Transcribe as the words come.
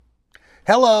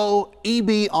Hello,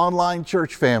 EB Online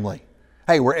Church family.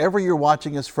 Hey, wherever you're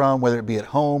watching us from, whether it be at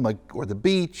home or the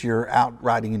beach, you're out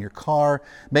riding in your car,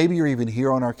 maybe you're even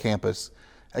here on our campus.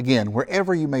 Again,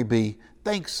 wherever you may be,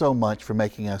 thanks so much for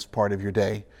making us part of your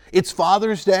day. It's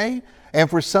Father's Day, and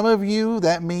for some of you,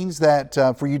 that means that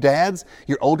for you dads,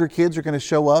 your older kids are going to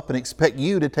show up and expect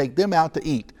you to take them out to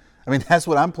eat. I mean, that's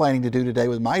what I'm planning to do today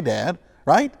with my dad,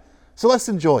 right? So let's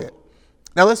enjoy it.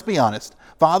 Now, let's be honest.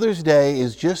 Father's Day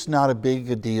is just not a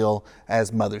big a deal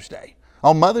as Mother's Day.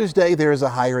 On Mother's Day, there is a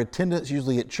higher attendance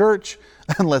usually at church,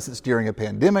 unless it's during a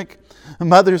pandemic.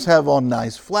 Mothers have on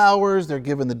nice flowers. They're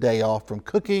given the day off from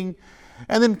cooking.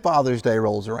 And then Father's Day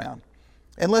rolls around.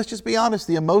 And let's just be honest,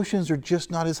 the emotions are just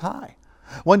not as high.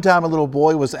 One time a little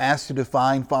boy was asked to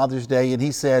define Father's Day, and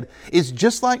he said, "It's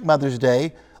just like Mother's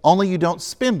Day, only you don't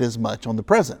spend as much on the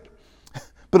present."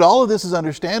 But all of this is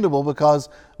understandable because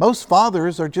most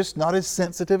fathers are just not as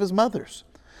sensitive as mothers.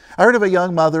 I heard of a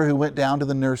young mother who went down to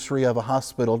the nursery of a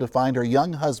hospital to find her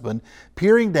young husband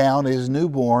peering down at his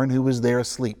newborn who was there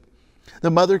asleep.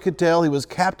 The mother could tell he was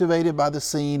captivated by the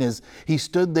scene as he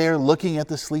stood there looking at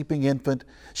the sleeping infant.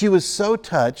 She was so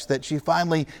touched that she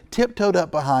finally tiptoed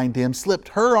up behind him, slipped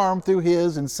her arm through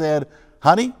his and said,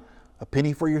 "Honey, a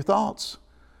penny for your thoughts."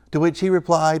 To which he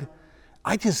replied,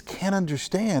 "I just can't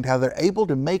understand how they're able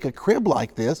to make a crib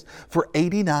like this for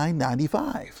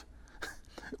 $89.95.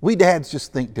 We dads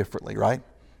just think differently, right?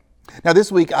 Now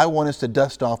this week I want us to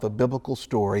dust off a biblical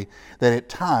story that at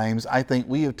times I think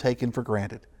we have taken for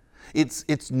granted.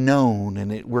 It's known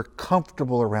and we're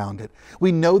comfortable around it.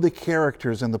 We know the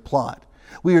characters and the plot.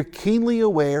 We are keenly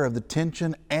aware of the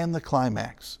tension and the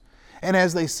climax. And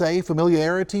as they say,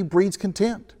 familiarity breeds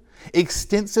contempt.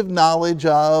 Extensive knowledge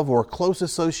of or close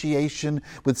association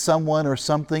with someone or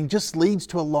something just leads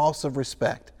to a loss of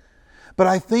respect. But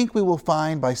I think we will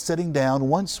find by sitting down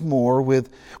once more with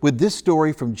this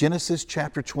story from Genesis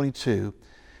chapter 22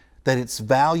 that its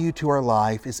value to our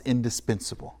life is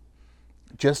indispensable.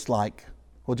 Just like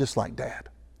Dad.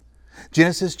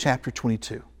 Genesis chapter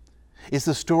 22 is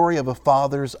the story of a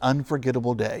father's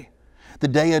unforgettable day, the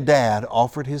day a dad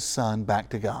offered his son back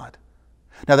to God.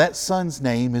 Now that son's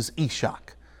name is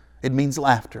Ishak. It means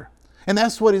laughter. And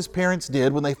that's what his parents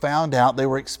did when they found out they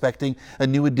were expecting a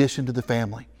new addition to the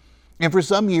family. And for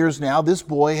some years now, this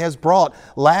boy has brought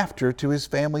laughter to his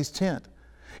family's tent.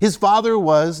 His father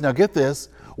was, now get this,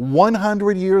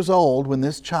 100 years old when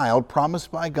this child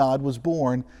promised by God was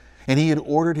born, and he had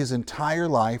ordered his entire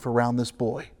life around this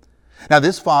boy. Now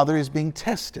this father is being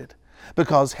tested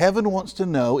because heaven wants to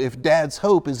know if Dad's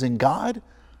hope is in God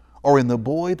or in the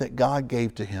boy that God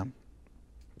gave to him.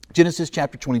 Genesis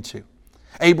chapter 22.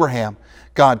 Abraham,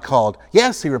 God called.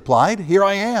 "Yes," he replied, "here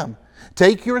I am.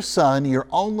 Take your son, your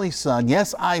only son,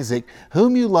 yes, Isaac,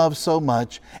 whom you love so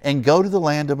much, and go to the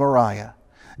land of Moriah.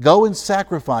 Go and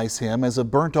sacrifice him as a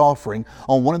burnt offering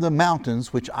on one of the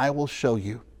mountains which I will show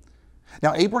you."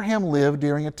 Now, Abraham lived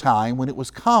during a time when it was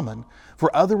common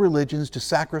for other religions to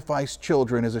sacrifice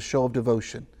children as a show of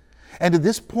devotion. And to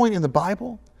this point in the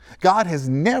Bible, God has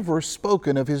never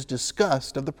spoken of his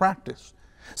disgust of the practice.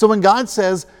 So when God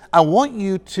says, "I want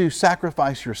you to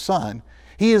sacrifice your son,"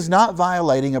 he is not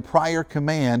violating a prior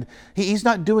command. He's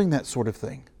not doing that sort of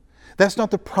thing. That's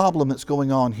not the problem that's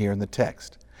going on here in the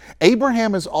text.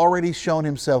 Abraham has already shown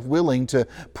himself willing to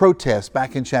protest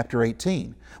back in chapter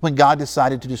 18 when God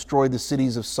decided to destroy the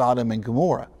cities of Sodom and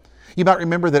Gomorrah. You might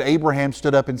remember that Abraham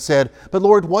stood up and said, "But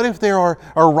Lord, what if there are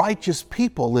righteous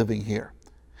people living here?"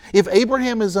 If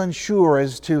Abraham is unsure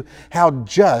as to how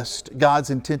just God's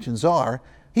intentions are,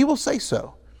 he will say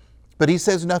so. But he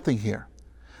says nothing here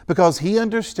because he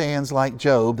understands, like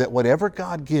Job, that whatever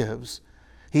God gives,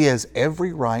 he has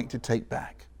every right to take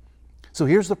back. So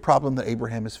here's the problem that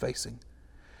Abraham is facing.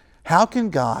 How can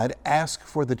God ask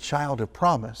for the child of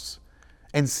promise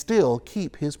and still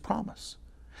keep his promise?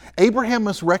 Abraham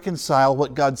must reconcile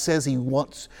what God says he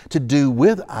wants to do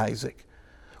with Isaac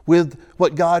with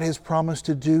what God has promised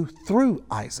to do through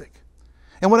Isaac.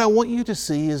 And what I want you to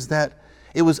see is that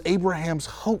it was Abraham's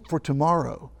hope for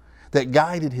tomorrow that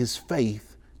guided his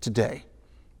faith today.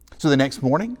 So the next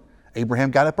morning,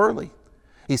 Abraham got up early.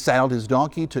 He saddled his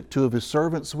donkey, took 2 of his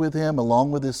servants with him,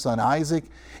 along with his son Isaac,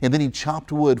 and then he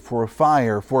chopped wood for a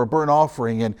fire, for a burnt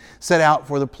offering, and set out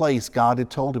for the place God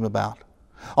had told him about.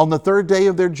 On the 3rd day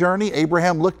of their journey,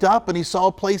 Abraham looked up and he saw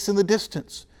a place in the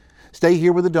distance. "Stay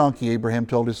here with the donkey," Abraham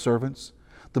told his servants.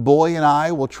 "The boy and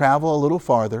I will travel a little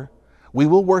farther. We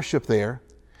will worship there,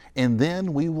 and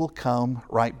then we will come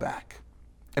right back."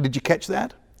 And did you catch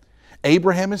that?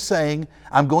 Abraham is saying,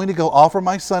 "I'm going to go offer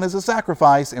my son as a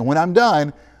sacrifice, and when I'm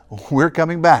done, we're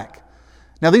coming back."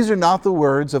 Now, these are not the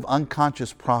words of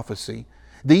unconscious prophecy.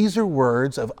 These are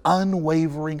words of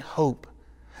unwavering hope.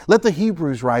 Let the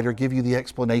Hebrews writer give you the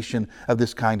explanation of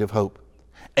this kind of hope.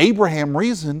 Abraham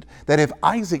reasoned that if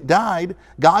Isaac died,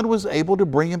 God was able to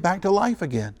bring him back to life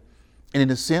again. And in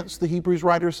a sense, the Hebrews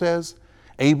writer says,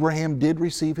 Abraham did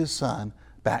receive his son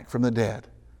back from the dead.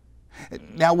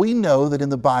 Now, we know that in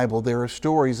the Bible there are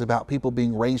stories about people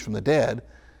being raised from the dead,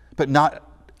 but not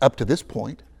up to this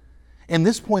point. In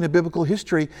this point of biblical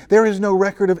history, there is no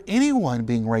record of anyone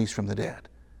being raised from the dead.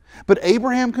 But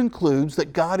Abraham concludes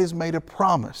that God has made a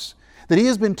promise, that he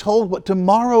has been told what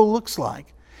tomorrow looks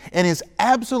like, and his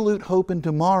absolute hope in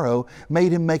tomorrow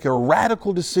made him make a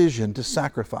radical decision to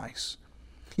sacrifice.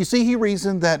 You see, he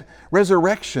reasoned that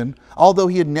resurrection, although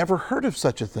he had never heard of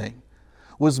such a thing,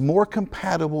 was more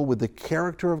compatible with the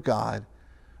character of God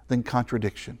than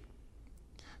contradiction.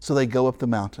 So they go up the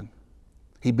mountain.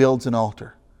 He builds an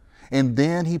altar, and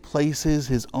then he places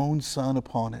his own son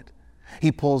upon it.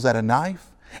 He pulls out a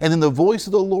knife, and then the voice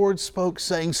of the Lord spoke,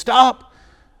 saying, "Stop!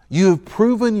 You have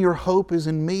proven your hope is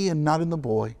in me and not in the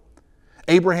boy."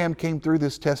 Abraham came through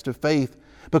this test of faith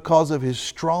because of his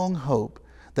strong hope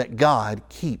that God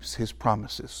keeps his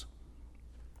promises.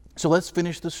 So let's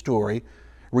finish the story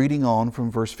reading on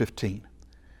from verse 15.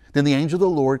 Then the angel of the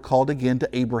Lord called again to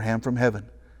Abraham from heaven.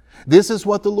 "This is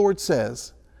what the Lord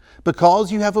says,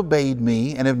 because you have obeyed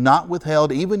me and have not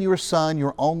withheld even your son,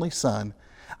 your only son,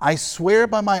 I swear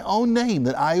by my own name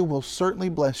that I will certainly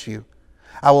bless you.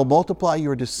 I will multiply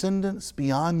your descendants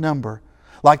beyond number.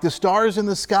 Like the stars in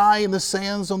the sky and the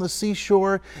sands on the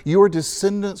seashore, your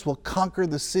descendants will conquer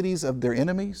the cities of their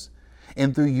enemies,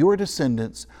 and through your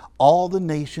descendants all the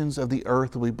nations of the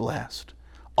earth will be blessed,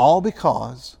 all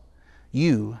because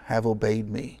you have obeyed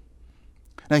me."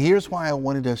 Now here's why I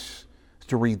wanted us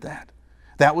to read that.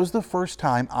 That was the first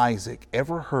time Isaac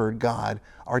ever heard God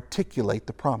articulate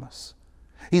the promise.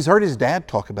 He's heard his dad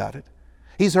talk about it.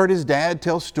 He's heard his dad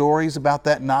tell stories about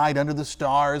that night under the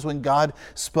stars when God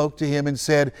spoke to him and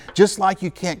said, just like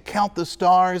you can't count the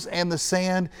stars and the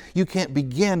sand, you can't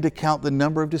begin to count the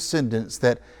number of descendants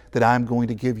that I'm going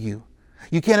to give you.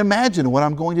 You can't imagine what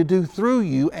I'm going to do through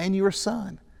you and your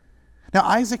son. Now,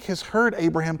 Isaac has heard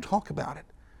Abraham talk about it,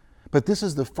 but this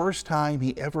is the first time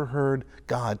he ever heard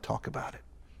God talk about it.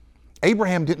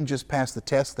 Abraham didn't just pass the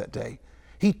test that day.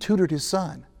 He tutored his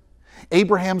son.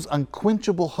 Abraham's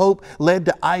unquenchable hope led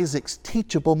to Isaac's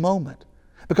teachable moment.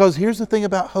 Because here's the thing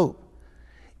about hope.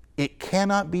 It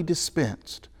cannot be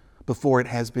dispensed before it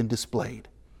has been displayed.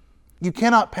 You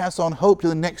cannot pass on hope to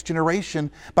the next generation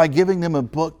by giving them a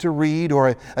book to read or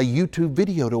a YouTube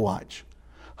video to watch.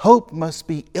 Hope must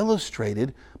be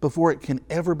illustrated before it can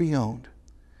ever be owned.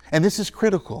 And this is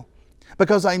critical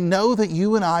because I know that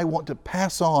you and I want to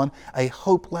pass on a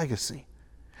hope legacy.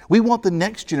 We want the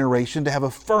next generation to have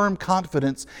a firm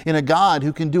confidence in a God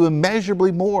who can do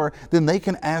immeasurably more than they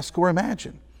can ask or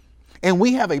imagine. And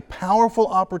we have a powerful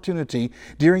opportunity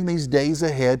during these days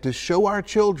ahead to show our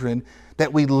children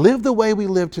that we live the way we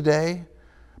live today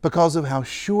because of how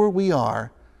sure we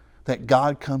are that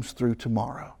God comes through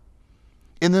tomorrow.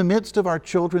 In the midst of our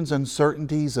children's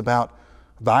uncertainties about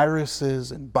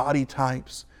viruses and body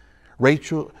types,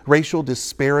 racial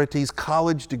disparities,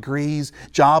 college degrees,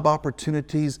 job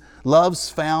opportunities, loves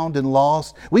found and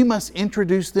lost, we must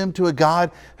introduce them to a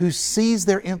God who sees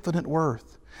their infinite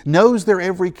worth, knows their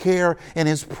every care, and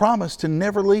has promised to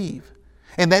never leave.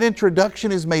 And that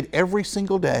introduction is made every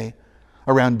single day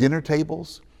around dinner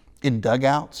tables, in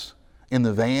dugouts, in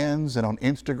the vans, and on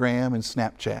Instagram and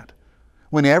Snapchat.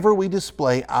 Whenever we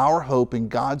display our hope in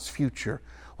God's future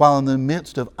while in the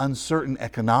midst of uncertain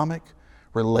economic,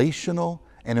 relational,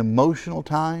 and emotional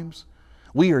times,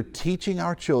 we are teaching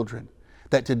our children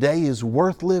that today is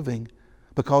worth living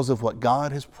because of what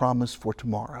God has promised for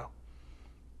tomorrow.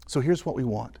 So here's what we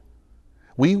want.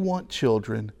 We want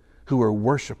children who are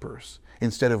worshipers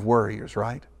instead of worriers,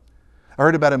 right? I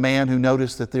heard about a man who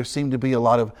noticed that there seemed to be a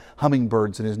lot of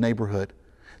hummingbirds in his neighborhood.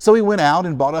 So he went out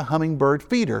and bought a hummingbird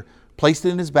feeder, placed it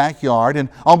in his backyard, and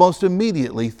almost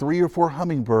immediately 3 or 4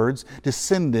 hummingbirds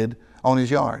descended on his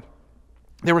yard.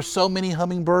 There were so many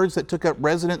hummingbirds that took up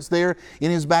residence there in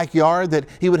his backyard that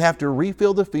he would have to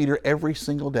refill the feeder every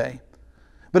single day.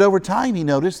 But over time, he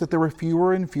noticed that there were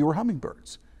fewer and fewer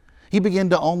hummingbirds. He began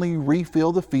to only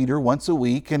refill the feeder once a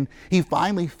week, and he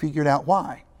finally figured out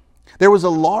why. There was a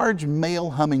large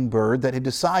male hummingbird that had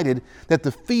decided that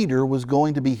the feeder was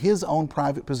going to be his own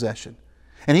private possession.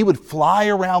 And he would fly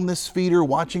around this feeder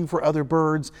watching for other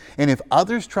birds, and if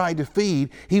others tried to feed,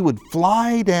 he would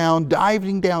fly down,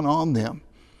 diving down on them.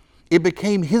 It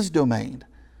became his domain,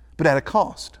 but at a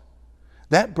cost.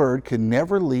 That bird could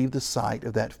never leave the sight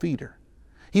of that feeder.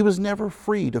 He was never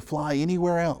free to fly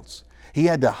anywhere else. He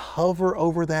had to hover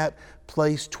over that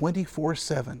place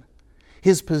 24/7.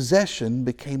 His possession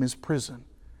became his prison.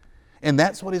 And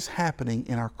that's what is happening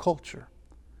in our culture.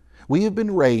 We have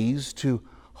been raised to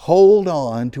hold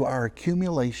on to our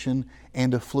accumulation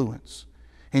and affluence.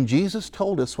 And Jesus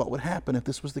told us what would happen if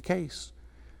this was the case.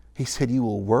 He said, you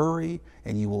will worry,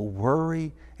 and you will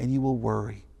worry, and you will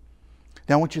worry.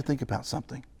 Now I want you to think about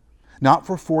something. Not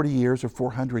for 40 years or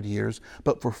 400 years,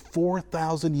 but for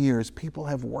 4,000 years, people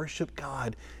have worshiped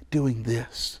God doing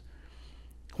this.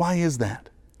 Why is that?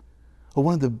 Well,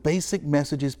 one of the basic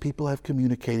messages people have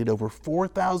communicated over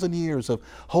 4,000 years of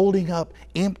holding up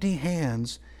empty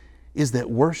hands is that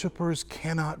worshipers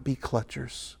cannot be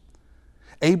clutchers.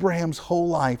 Abraham's whole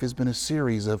life has been a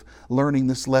series of learning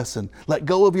this lesson. Let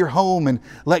go of your home and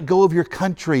let go of your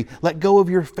country. Let go of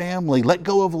your family. Let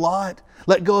go of Lot.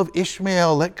 Let go of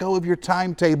Ishmael. Let go of your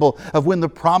timetable of when the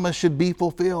promise should be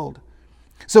fulfilled.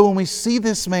 So when we see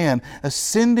this man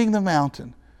ascending the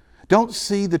mountain, don't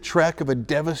see the trek of a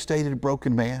devastated,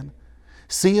 broken man.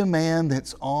 See a man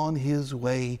that's on his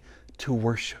way to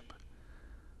worship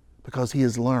because he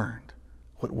has learned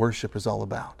what worship is all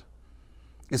about.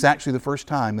 It's actually the first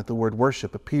time that the word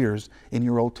worship appears in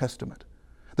your Old Testament.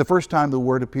 The first time the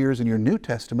word appears in your New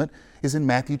Testament is in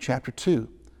Matthew chapter 2.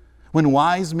 When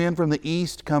wise men from the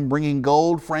east come bringing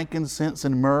gold, frankincense,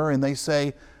 and myrrh, and they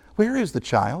say, "Where is the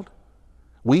child?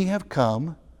 We have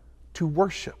come to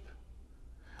worship."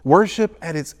 Worship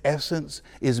at its essence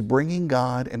is bringing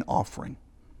God an offering.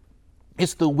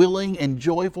 It's the willing and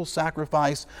joyful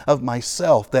sacrifice of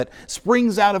myself that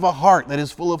springs out of a heart that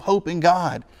is full of hope in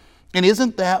God. And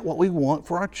isn't that what we want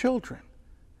for our children?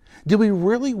 Do we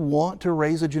really want to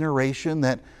raise a generation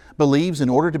that believes in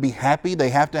order to be happy, they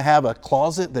have to have a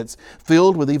closet that's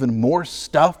filled with even more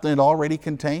stuff than it already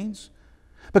contains?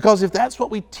 Because if that's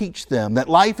what we teach them, that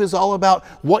life is all about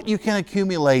what you can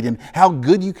accumulate and how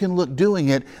good you can look doing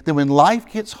it, then when life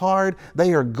gets hard,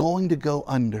 they are going to go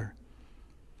under.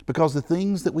 Because the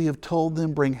things that we have told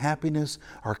them bring happiness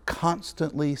are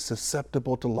constantly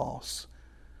susceptible to loss.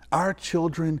 Our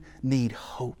children need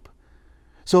hope.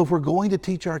 So if we're going to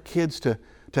teach our kids to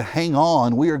hang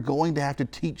on, we are going to have to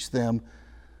teach them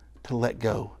to let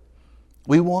go.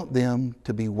 We want them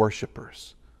to be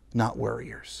worshipers, not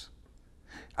worriers.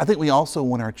 I think we also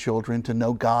want our children to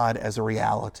know God as a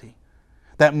reality.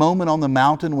 That moment on the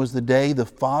mountain was the day the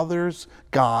Father's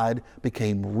God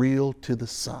became real to the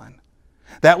Son.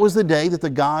 That was the day that the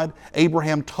God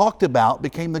Abraham talked about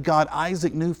became the God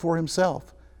Isaac knew for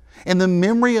himself. And the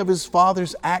memory of his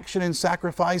father's action and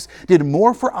sacrifice did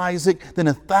more for Isaac than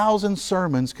 1,000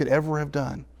 sermons could ever have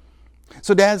done.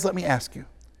 So dads, let me ask you,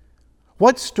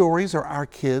 what stories are our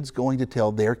kids going to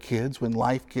tell their kids when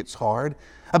life gets hard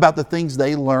about the things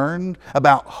they learned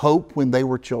about hope when they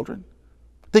were children?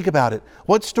 Think about it.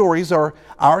 What stories are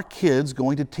our kids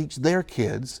going to teach their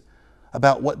kids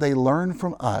about what they learned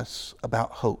from us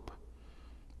about hope?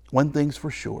 One thing's for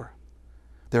sure.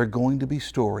 There are going to be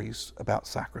stories about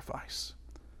sacrifice.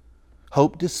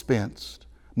 Hope dispensed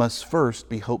must first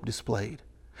be hope displayed.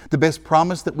 The best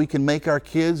promise that we can make our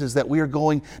kids is that we are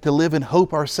going to live in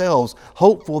hope ourselves,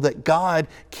 hopeful that God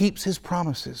keeps His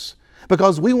promises.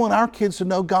 Because we want our kids to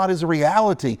know God is a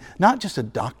reality, not just a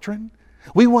doctrine.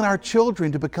 We want our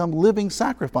children to become living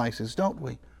sacrifices, don't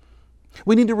we?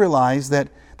 We need to realize that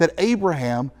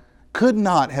Abraham could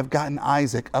not have gotten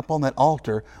Isaac up on that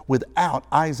altar without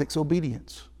Isaac's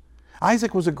obedience.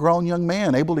 Isaac was a grown young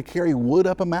man able to carry wood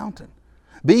up a mountain.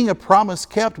 Being a promise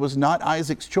kept was not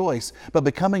Isaac's choice, but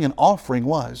becoming an offering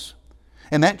was.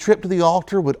 And that trip to the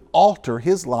altar would alter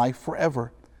his life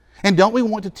forever. And don't we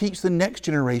want to teach the next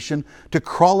generation to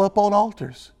crawl up on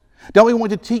altars? Don't we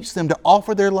want to teach them to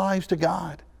offer their lives to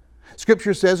God?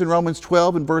 Scripture says in Romans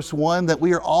 12 and verse 1 that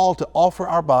we are all to offer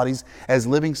our bodies as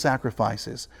living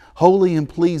sacrifices, holy and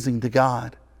pleasing to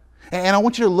God. And I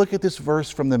want you to look at this verse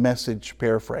from the Message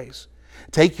paraphrase.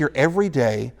 Take your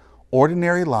everyday,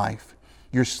 ordinary life,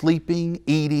 your sleeping,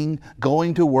 eating,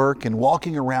 going to work, and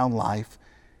walking around life,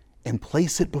 and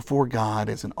place it before God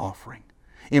as an offering.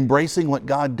 Embracing what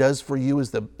God does for you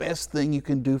is the best thing you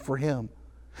can do for Him.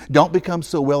 Don't become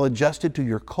so well adjusted to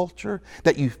your culture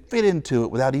that you fit into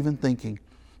it without even thinking.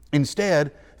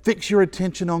 Instead, fix your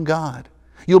attention on God.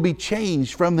 You'll be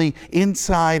changed from the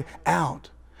inside out.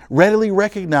 Readily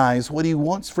recognize what He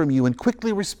wants from you and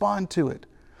quickly respond to it.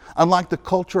 Unlike the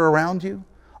culture around you,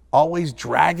 always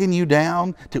dragging you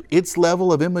down to its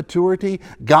level of immaturity,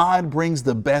 God brings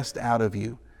the best out of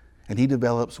you, and He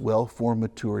develops well-formed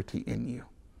maturity in you.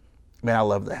 Man, I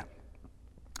love that.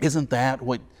 Isn't that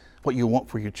what you want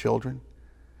for your children,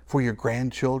 for your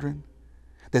grandchildren?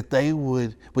 that they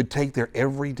would take their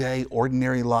everyday,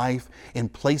 ordinary life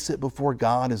and place it before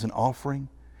God as an offering,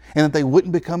 and that they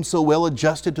wouldn't become so well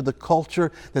adjusted to the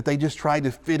culture that they just tried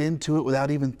to fit into it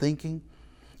without even thinking.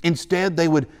 Instead, they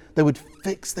would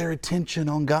fix their attention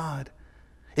on God.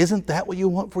 Isn't that what you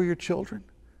want for your children?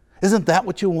 Isn't that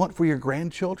what you want for your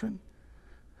grandchildren?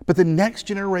 But the next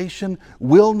generation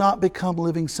will not become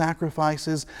living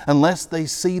sacrifices unless they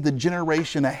see the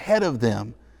generation ahead of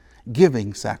them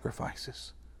giving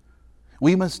sacrifices.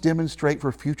 We must demonstrate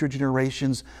for future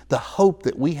generations the hope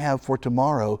that we have for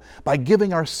tomorrow by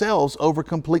giving ourselves over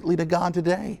completely to God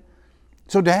today.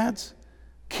 So dads,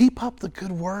 keep up the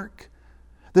good work.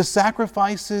 The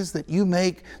sacrifices that you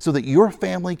make so that your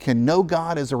family can know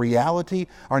God as a reality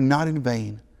are not in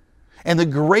vain. And the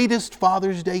greatest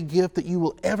Father's Day gift that you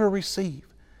will ever receive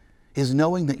is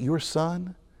knowing that your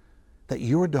son, that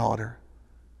your daughter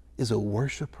is a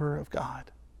worshiper of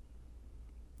God.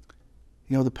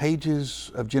 You know, the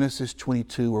pages of Genesis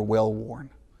 22 are well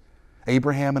worn.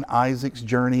 Abraham and Isaac's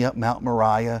journey up Mount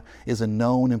Moriah is a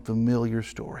known and familiar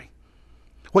story.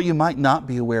 What you might not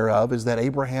be aware of is that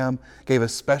Abraham gave a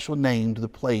special name to the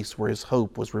place where his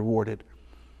hope was rewarded.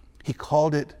 He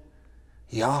called it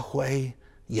Yahweh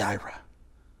Yireh,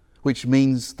 which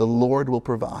means the Lord will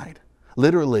provide.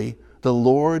 Literally, the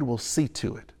Lord will see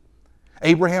to it.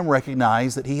 Abraham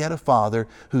recognized that he had a father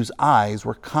whose eyes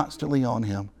were constantly on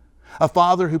him, a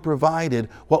father who provided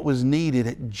what was needed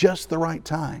at just the right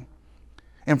time.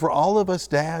 And for all of us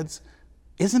dads,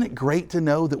 isn't it great to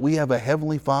know that we have a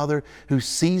Heavenly Father who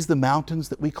sees the mountains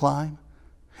that we climb?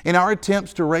 In our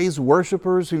attempts to raise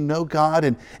worshipers who know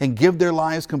God and give their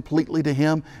lives completely to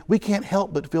Him, we can't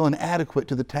help but feel inadequate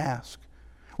to the task.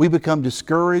 We become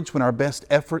discouraged when our best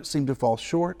efforts seem to fall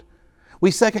short. We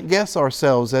second guess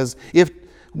ourselves as if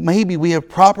maybe we have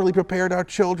properly prepared our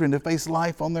children to face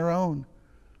life on their own.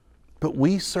 But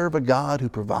we serve a God who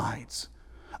provides,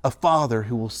 a Father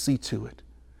who will see to it.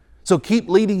 So keep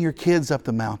leading your kids up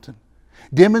the mountain.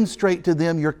 Demonstrate to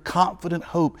them your confident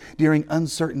hope during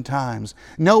uncertain times,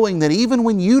 knowing that even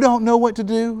when you don't know what to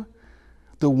do,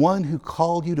 the one who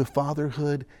called you to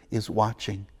fatherhood is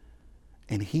watching,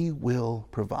 and He will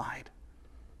provide.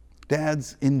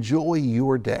 Dads, enjoy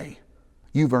your day.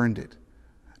 You've earned it.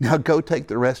 Now go take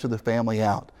the rest of the family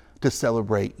out to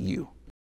celebrate you.